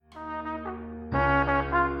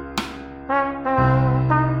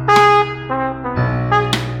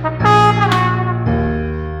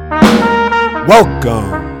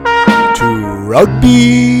Welcome to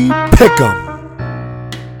Rugby Pick'em.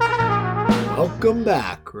 Welcome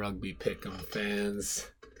back, Rugby Pick'em fans.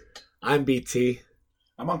 I'm BT.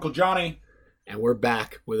 I'm Uncle Johnny. And we're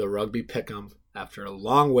back with a Rugby Pick'em after a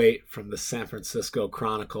long wait from the San Francisco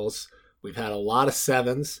Chronicles. We've had a lot of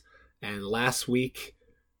sevens, and last week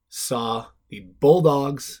saw the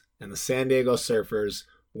Bulldogs and the San Diego Surfers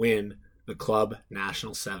win the Club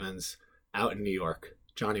National Sevens out in New York.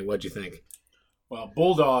 Johnny, what'd you think? Well,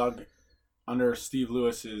 Bulldog, under Steve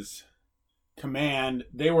Lewis's command,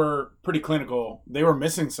 they were pretty clinical. They were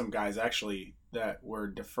missing some guys, actually, that were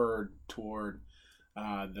deferred toward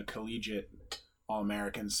the collegiate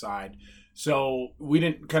All-American side. So we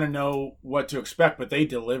didn't kind of know what to expect, but they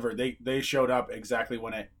delivered. They showed up exactly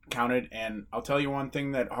when it counted. And I'll tell you one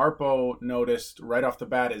thing that Harpo noticed right off the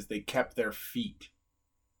bat is they kept their feet.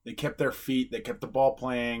 They kept their feet. They kept the ball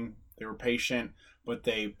playing. They were patient, but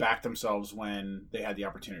they backed themselves when they had the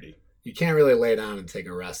opportunity. You can't really lay down and take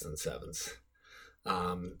a rest in sevens.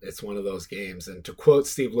 It's one of those games. And to quote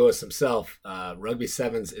Steve Lewis himself, Rugby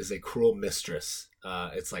Sevens is a cruel mistress.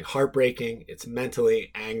 It's like heartbreaking. It's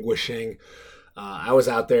mentally anguishing. I was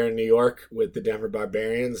out there in New York with the Denver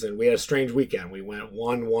Barbarians, and we had a strange weekend. We went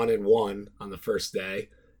 1-1-1 on the first day,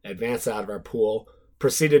 advanced out of our pool,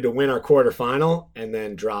 proceeded to win our quarterfinal, and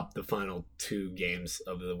then dropped the final two games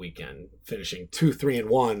of the weekend, finishing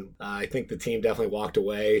 2-3-1. I think the team definitely walked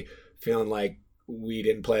away feeling like we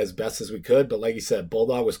didn't play as best as we could. But like you said,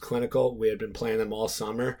 Bulldog was clinical. We had been playing them all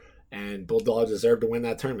summer, and Bulldog deserved to win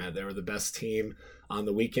that tournament. They were the best team on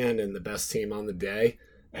the weekend and the best team on the day.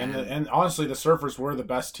 And honestly, the Surfers were the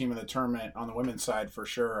best team in the tournament on the women's side for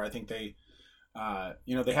sure. I think they,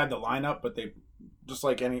 they had the lineup, but they, just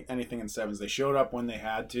like anything in sevens, they showed up when they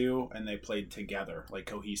had to, and they played together, like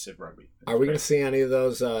cohesive rugby. Are we going to see any of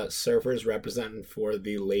those Surfers representing for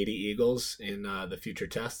the Lady Eagles in the future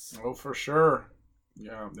tests? Oh, for sure.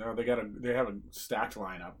 Yeah, they have a stacked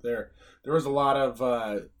lineup there. There was a lot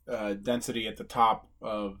of density at the top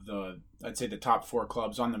of I'd say the top four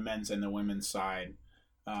clubs on the men's and the women's side.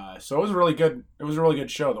 So it was really good. It was a really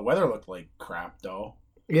good show. The weather looked like crap though.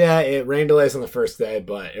 Yeah, it rained delays on the first day,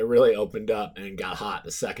 but it really opened up and got hot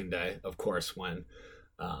the second day, of course, when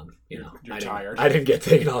you're tired. I didn't get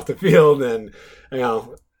taken off the field, and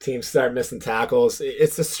teams start missing tackles.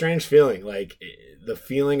 It's a strange feeling, like the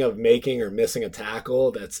feeling of making or missing a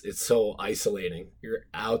tackle. It's so isolating. You're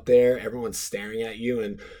out there, everyone's staring at you,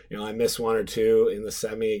 and I missed one or two in the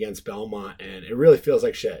semi against Belmont, and it really feels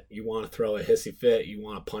like shit. You want to throw a hissy fit, you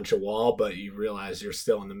want to punch a wall, but you realize you're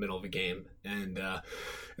still in the middle of a game, and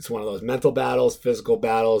it's one of those mental battles, physical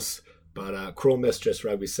battles. But Cruel Mistress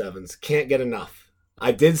Rugby Sevens can't get enough.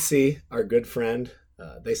 I did see our good friend.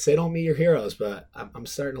 They say don't meet your heroes, but I'm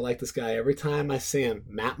starting to like this guy every time I see him.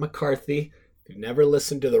 Matt McCarthy. If you've never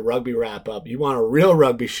listened to the Rugby Wrap-Up, you want a real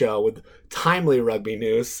rugby show with timely rugby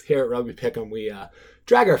news. Here at Rugby Pick'em, we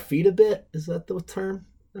drag our feet a bit. Is that the term?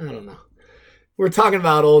 I don't know. We're talking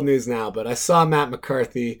about old news now, but I saw Matt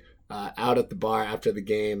McCarthy out at the bar after the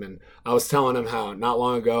game, and I was telling him how not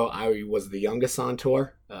long ago I was the youngest on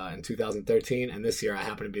tour in 2013, and this year I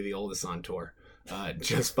happen to be the oldest on tour.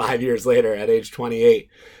 Just 5 years later at age 28.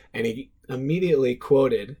 And he immediately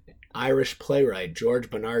quoted Irish playwright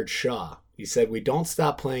George Bernard Shaw. He said, "We don't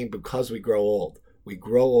stop playing because we grow old. We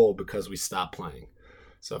grow old because we stop playing."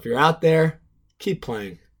 So if you're out there, keep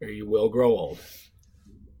playing or you will grow old.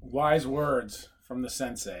 Wise words from the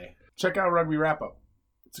sensei. Check out Rugby Wrap-Up.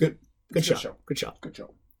 It's good. Good show. Good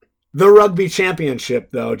show. The Rugby Championship,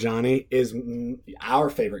 though, Johnny, is our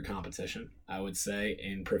favorite competition, I would say,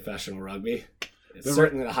 in professional rugby. It's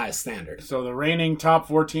certainly the highest standard. So the reigning top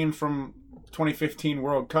 14 from 2015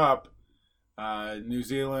 World Cup, New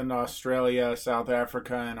Zealand, Australia, South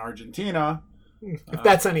Africa, and Argentina. If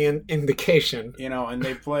that's any indication. And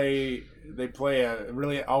they play a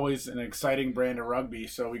really always an exciting brand of rugby.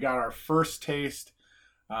 So we got our first taste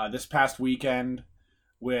this past weekend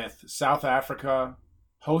with South Africa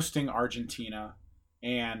hosting Argentina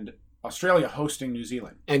and Australia hosting New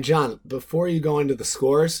Zealand. And John, before you go into the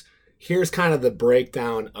scores, here's kind of the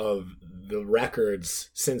breakdown of the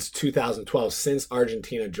records since 2012, since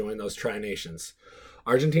Argentina joined those tri-nations.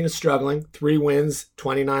 Argentina's struggling, 3 wins,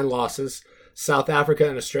 29 losses. South Africa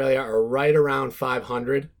and Australia are right around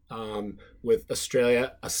 500, with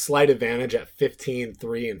Australia a slight advantage at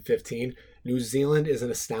 15-3 and 15. New Zealand is an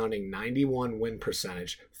astounding 91 win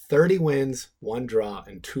percentage. 30 wins, 1 draw,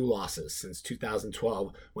 and 2 losses since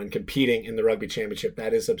 2012 when competing in the Rugby Championship.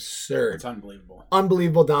 That is absurd. It's unbelievable.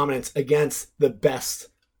 Unbelievable dominance against the best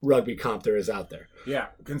rugby comp there is out there. Yeah,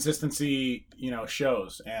 consistency,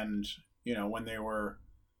 shows. And, when they were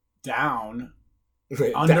down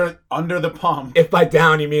under the pump. If by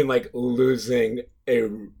down you mean like losing a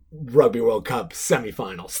Rugby World Cup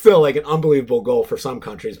semifinal, still like an unbelievable goal for some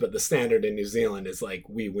countries, but the standard in New Zealand is like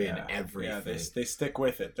we win everything. Yeah, they stick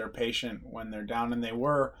with it. They're patient when they're down, and they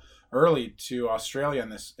were early to Australia in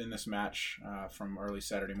this match from early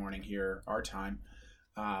Saturday morning here, our time.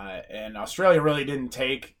 And Australia really didn't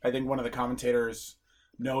take. I think one of the commentators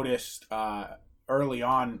noticed early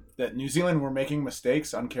on that New Zealand were making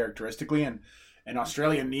mistakes uncharacteristically, and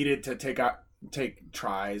Australia needed to take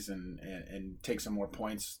tries and take some more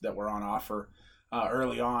points that were on offer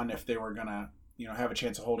early on if they were gonna have a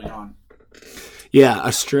chance of holding on. Yeah,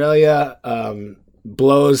 Australia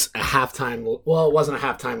blows a halftime. Well, it wasn't a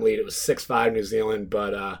halftime lead; it was 6-5 New Zealand,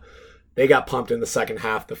 but they got pumped in the second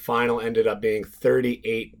half. The final ended up being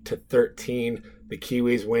 38-13. The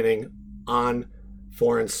Kiwis winning on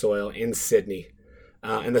foreign soil in Sydney,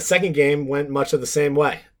 and the second game went much of the same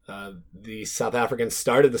way. The South Africans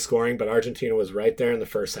started the scoring, but Argentina was right there in the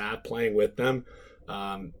first half playing with them.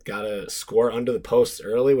 Got a score under the posts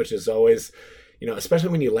early, which is always, especially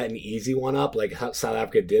when you let an easy one up like South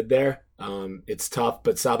Africa did there. It's tough,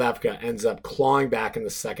 but South Africa ends up clawing back in the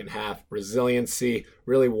second half. Resiliency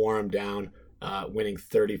really wore them down, winning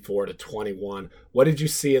 34-21. What did you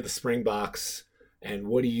see at the Springboks, and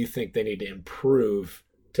what do you think they need to improve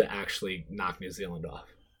to actually knock New Zealand off?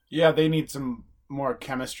 Yeah, they need some more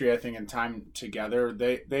chemistry, I think, and time together.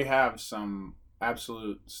 They have some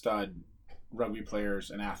absolute stud rugby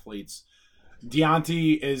players and athletes.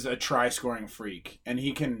 Deonte is a try-scoring freak, and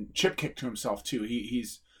he can chip kick to himself too.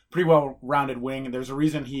 He's pretty well-rounded wing. There's a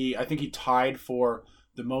reason I think he tied for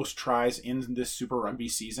the most tries in this Super Rugby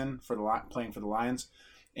season for playing for the Lions.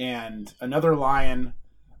 And another Lion,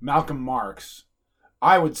 Malcolm Marx,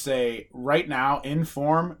 I would say right now in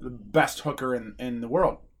form, the best hooker in the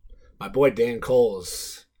world. My boy Dan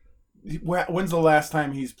Coles. When's the last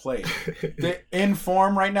time he's played? In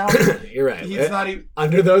form right now? You're right. He's not even...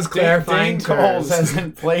 Under those clarifying Dan Coles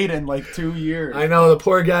hasn't played in like 2 years. I know, the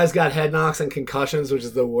poor guy's got head knocks and concussions, which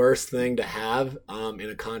is the worst thing to have in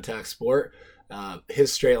a contact sport.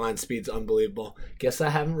 His straight line speed's unbelievable. Guess I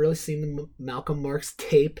haven't really seen the Malcolm Marx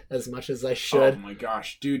tape as much as I should. Oh my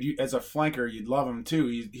gosh. Dude, as a flanker, you'd love him too.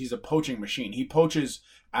 He's a poaching machine. He poaches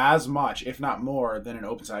as much, if not more, than an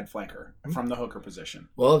open side flanker from the hooker position.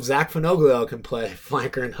 Well, if Zach Fanoglio can play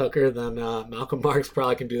flanker and hooker, then Malcolm Marx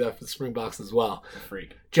probably can do that for the Springboks as well. A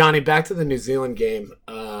freak. Johnny, back to the New Zealand game.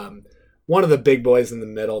 One of the big boys in the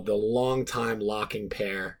middle, the longtime locking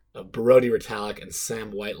pair of Brodie Retallick and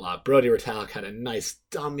Sam Whitelock. Brodie Retallick had a nice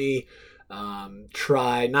dummy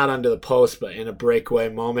try, not under the post, but in a breakaway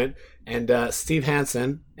moment. And Steve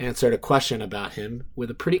Hansen answered a question about him with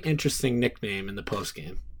a pretty interesting nickname in the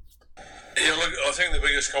postgame. Yeah, look, I think the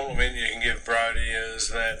biggest compliment you can give Brodie is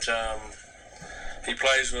that he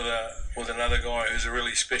plays with another guy who's a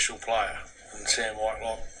really special player, and Sam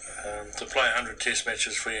Whitelock. To play 100 test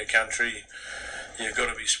matches for your country, you've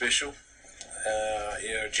got to be special.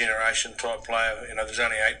 You're a generation type player. There's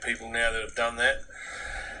only 8 people now that have done that.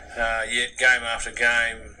 Yet game after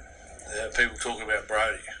game, people talk about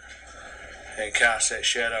Brodie and cast that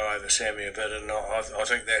shadow over Sammy a bit, and I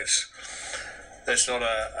think that's not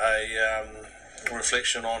a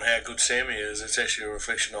reflection on how good Sammy is. It's actually a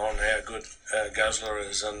reflection on how good Guzzler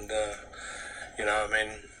is, and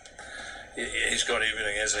he's got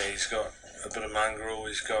everything, hasn't he? He's got a bit of mongrel,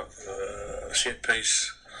 he's got set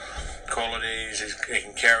piece qualities, he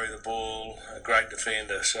can carry the ball, a great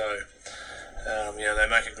defender, so they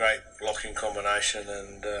make a great locking combination,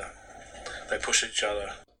 and they push each other.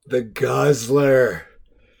 The Guzzler.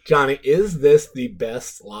 Johnny, is this the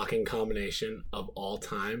best locking combination of all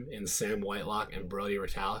time in Sam Whitelock and Brodie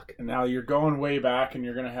Retallick? And now you're going way back, and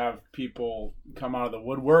you're going to have people come out of the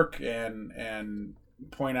woodwork and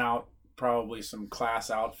point out probably some class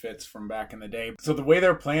outfits from back in the day. So the way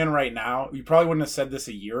they're playing right now, you probably wouldn't have said this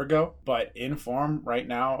a year ago, but in form right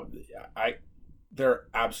now, they're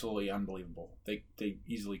absolutely unbelievable. They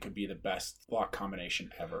easily could be the best lock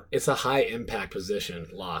combination ever. It's a high impact position,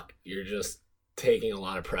 lock. You're just taking a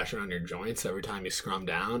lot of pressure on your joints every time you scrum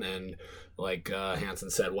down, and like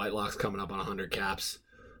Hansen said, Whitelock's coming up on 100 caps,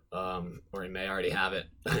 or he may already have it.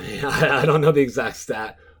 I don't know the exact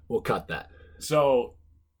stat. We'll cut that. So,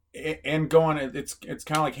 and going, it's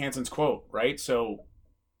kind of like Hansen's quote, right? So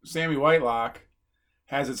Sammy Whitelock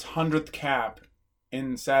has its 100th cap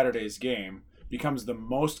in Saturday's game, becomes the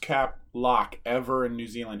most cap lock ever in New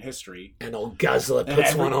Zealand history. And old Guzzler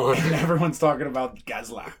puts one on. And everyone's talking about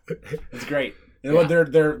Guzzler. It's great. Yeah.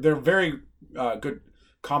 They're very good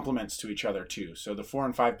complements to each other too. So the 4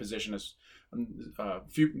 and 5 position is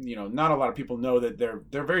not a lot of people know that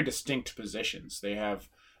they're very distinct positions. They have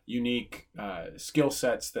unique skill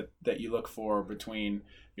sets that you look for between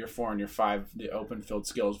your 4 and your 5, the open field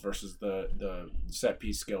skills versus the set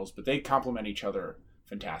piece skills, but they complement each other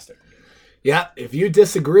fantastic. Yeah, if you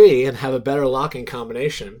disagree and have a better locking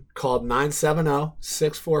combination, call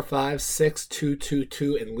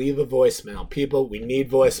 970-645-6222 and leave a voicemail. People, we need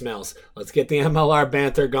voicemails. Let's get the MLR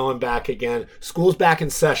banter going back again. School's back in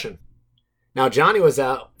session. Now, Johnny was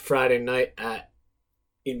out Friday night at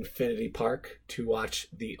Infinity Park to watch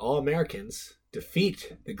the All-Americans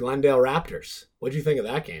defeat the Glendale Raptors. What did you think of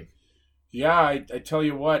that game? Yeah, I tell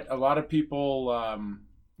you what, a lot of people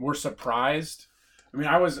were surprised. I mean,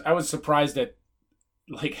 I was surprised at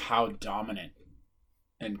like how dominant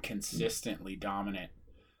and consistently dominant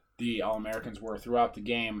the All-Americans were throughout the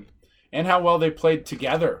game, and how well they played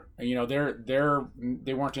together. You know,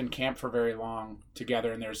 they weren't in camp for very long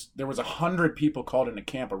together, and there was 100 people called into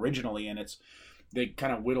camp originally, and they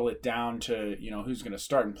kind of whittle it down to, you know, who's going to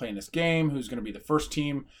start and play in this game, who's going to be the first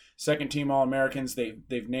team, second team All-Americans.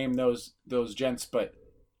 They've named those gents, but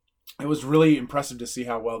it was really impressive to see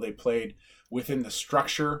how well they played within the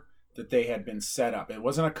structure that they had been set up. It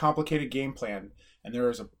wasn't a complicated game plan, and there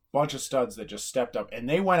was a bunch of studs that just stepped up, and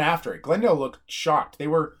they went after it. Glendale looked shocked. It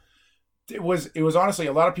was honestly,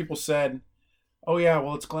 a lot of people said, oh yeah,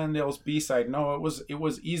 well, it's Glendale's B-side. No, it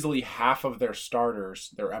was easily half of their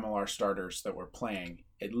starters, their MLR starters that were playing,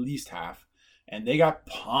 at least half, and they got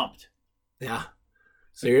pumped. Yeah.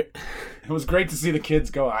 So it was great to see the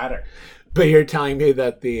kids go at it. But you're telling me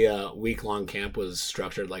that the week-long camp was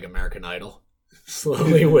structured like American Idol?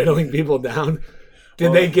 Slowly whittling people down?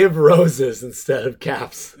 Did they give roses instead of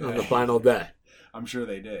caps on the final day? I'm sure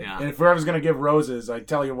they did. Yeah. And if I was going to give roses, I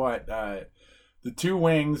tell you what, the two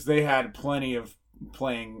wings, they had plenty of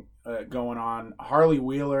playing going on. Harley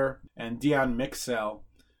Wheeler and Dion Mixell,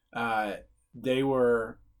 they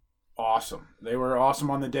were awesome. They were awesome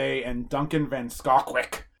on the day. And Duncan Van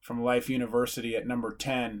Skokwick from Life University at number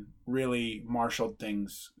 10 really marshaled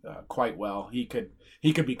things quite well. He could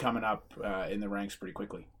be coming up in the ranks pretty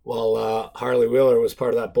quickly. Well, Harley Wheeler was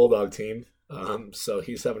part of that Bulldog team, so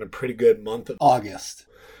he's having a pretty good month of August.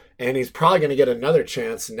 And he's probably going to get another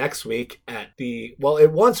chance next week at it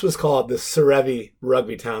once was called the Serevi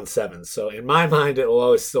Rugby Town Sevens. So in my mind, it will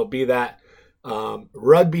always still be that.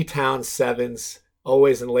 Rugby Town Sevens,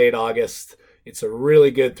 always in late August. It's a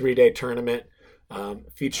really good 3-day tournament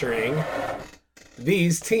featuring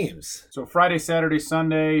these teams. So Friday, Saturday,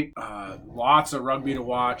 Sunday, lots of rugby to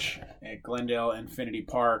watch at Glendale Infinity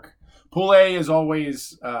Park. Pool A is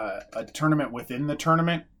always a tournament within the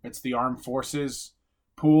tournament. It's the Armed Forces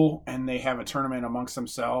pool, and they have a tournament amongst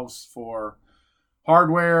themselves for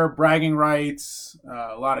hardware, bragging rights,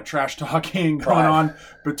 a lot of trash talking going on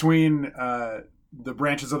between the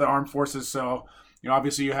branches of the Armed Forces. So, you know,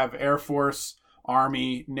 obviously you have Air Force,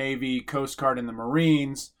 Army, Navy, Coast Guard, and the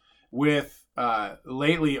Marines, with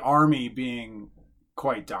lately Army being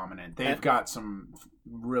quite dominant. They've got some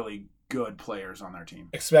really good players on their team.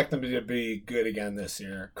 Expect them to be good again this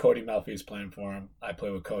year. Cody Melfi's playing for him. I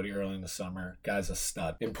played with Cody early in the summer. Guy's a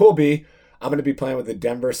stud. In Pool B, I'm going to be playing with the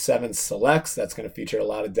Denver 7 Selects. That's going to feature a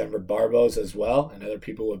lot of Denver Barbos as well, and other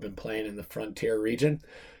people who have been playing in the Frontier region.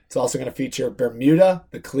 It's also going to feature Bermuda,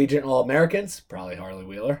 the Collegiate All-Americans, probably Harley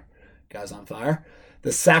Wheeler. Guy's on fire.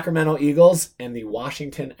 The Sacramento Eagles, and the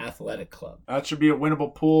Washington Athletic Club. That should be a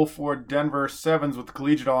winnable pool for Denver Sevens, with the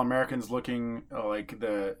Collegiate All-Americans looking like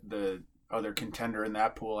the other contender in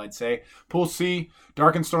that pool, I'd say. Pool C,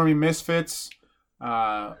 Dark and Stormy Misfits,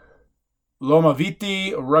 Loma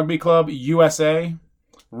Viti Rugby Club USA,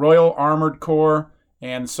 Royal Armored Corps,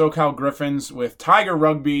 and SoCal Griffins with Tiger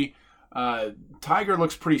Rugby. Tiger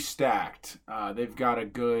looks pretty stacked. They've got a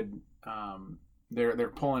good... They're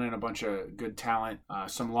pulling in a bunch of good talent,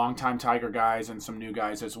 some longtime Tiger guys and some new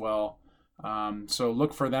guys as well. So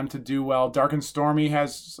look for them to do well. Dark and Stormy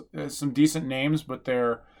has some decent names, but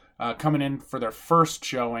they're coming in for their first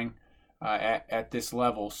showing at this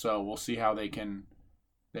level. So we'll see how they can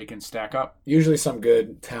stack up. Usually some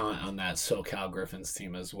good talent on that SoCal Griffins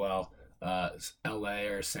team as well. LA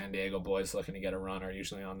or San Diego boys looking to get a run are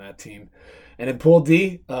usually on that team. And in Pool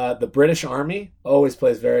D, the British Army always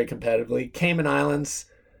plays very competitively. Cayman Islands,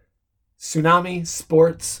 Tsunami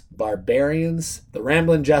Sports, Barbarians, the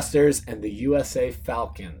Ramblin' Jesters, and the USA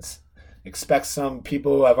Falcons. Expect some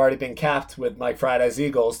people who have already been capped with Mike Friday's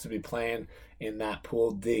Eagles to be playing in that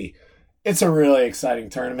Pool D. It's a really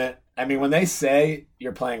exciting tournament. I mean, when they say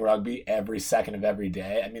you're playing rugby every second of every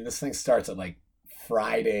day, I mean, this thing starts at like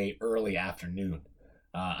Friday early afternoon.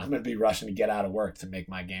 I'm going to be rushing to get out of work to make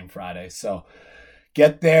my game Friday. So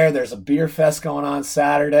get there. There's a beer fest going on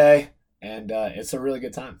Saturday, and it's a really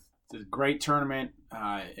good time. It's a great tournament,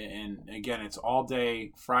 and again, it's all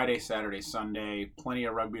day, Friday, Saturday, Sunday. Plenty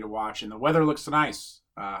of rugby to watch, and the weather looks nice.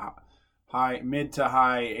 Mid to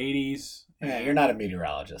high 80s. Yeah, you're not a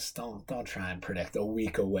meteorologist. Don't try and predict a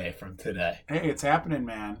week away from today. Hey, it's happening,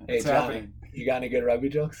 man. It's Johnny, happening. You got any good rugby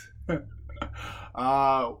jokes?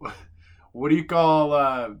 What do you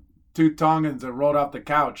call two Tongans that rolled off the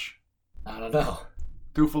couch? I don't know.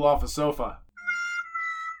 Two off a sofa.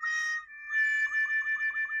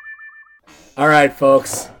 All right,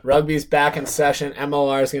 folks. Rugby's back in session.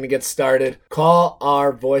 MLR is going to get started. Call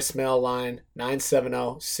our voicemail line,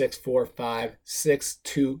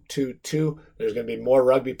 970-645-6222. There's going to be more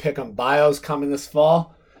Rugby Pick'em bios coming this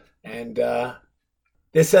fall. And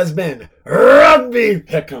this has been Rugby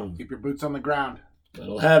Pick'em. Keep your boots on the ground. A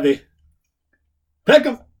little heavy.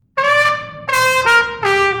 Pick'em.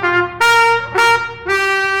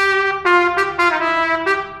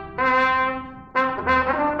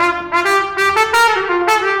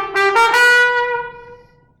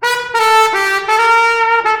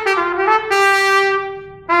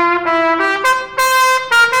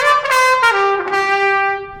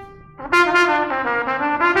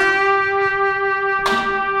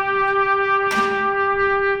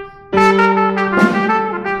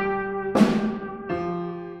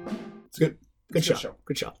 Good show.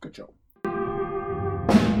 Good show. Good show.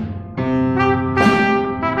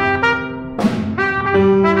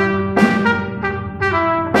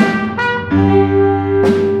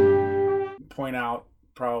 Point out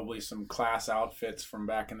probably some class outfits from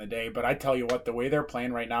back in the day, but I tell you what, the way they're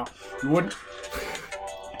playing right now, you wouldn't.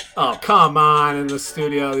 Oh, come on, in the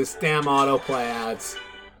studio, these damn autoplay ads.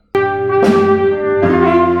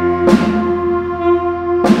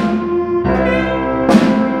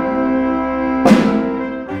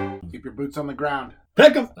 Boots on the ground.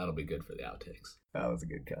 Pick 'em. That'll be good for the outtakes. That was a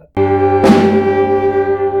good cut.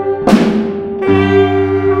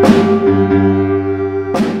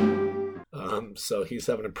 So he's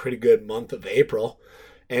having a pretty good month of April,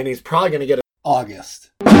 and he's probably going to get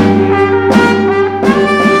August.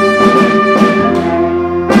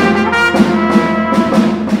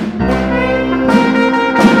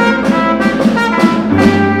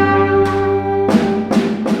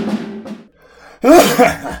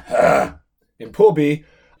 In Pool B,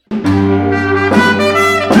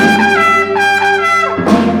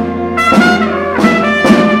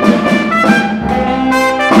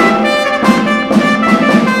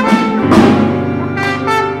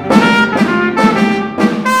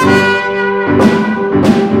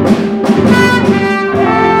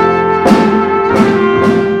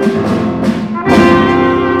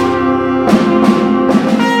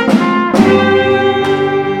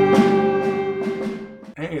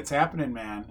 hey, it's happening, man.